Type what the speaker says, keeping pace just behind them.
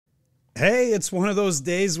Hey, it's one of those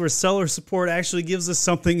days where seller support actually gives us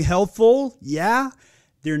something helpful. Yeah,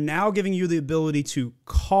 they're now giving you the ability to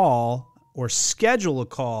call or schedule a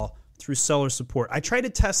call through seller support. I tried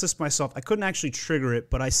to test this myself. I couldn't actually trigger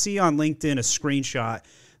it, but I see on LinkedIn a screenshot.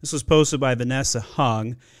 This was posted by Vanessa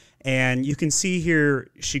Hung, and you can see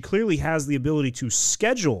here she clearly has the ability to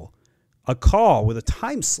schedule a call with a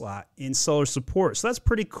time slot in seller support. So that's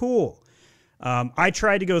pretty cool. I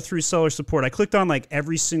tried to go through seller support. I clicked on like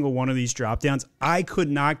every single one of these drop downs. I could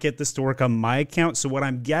not get this to work on my account. So what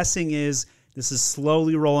I'm guessing is this is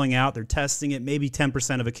slowly rolling out. They're testing it. Maybe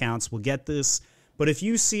 10% of accounts will get this. But if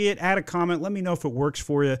you see it, add a comment. Let me know if it works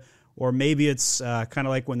for you. Or maybe it's kind of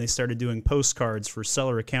like when they started doing postcards for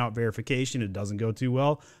seller account verification. It doesn't go too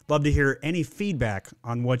well. Love to hear any feedback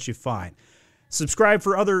on what you find. Subscribe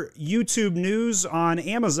for other YouTube news on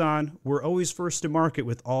Amazon. We're always first to market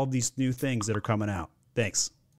with all these new things that are coming out. Thanks.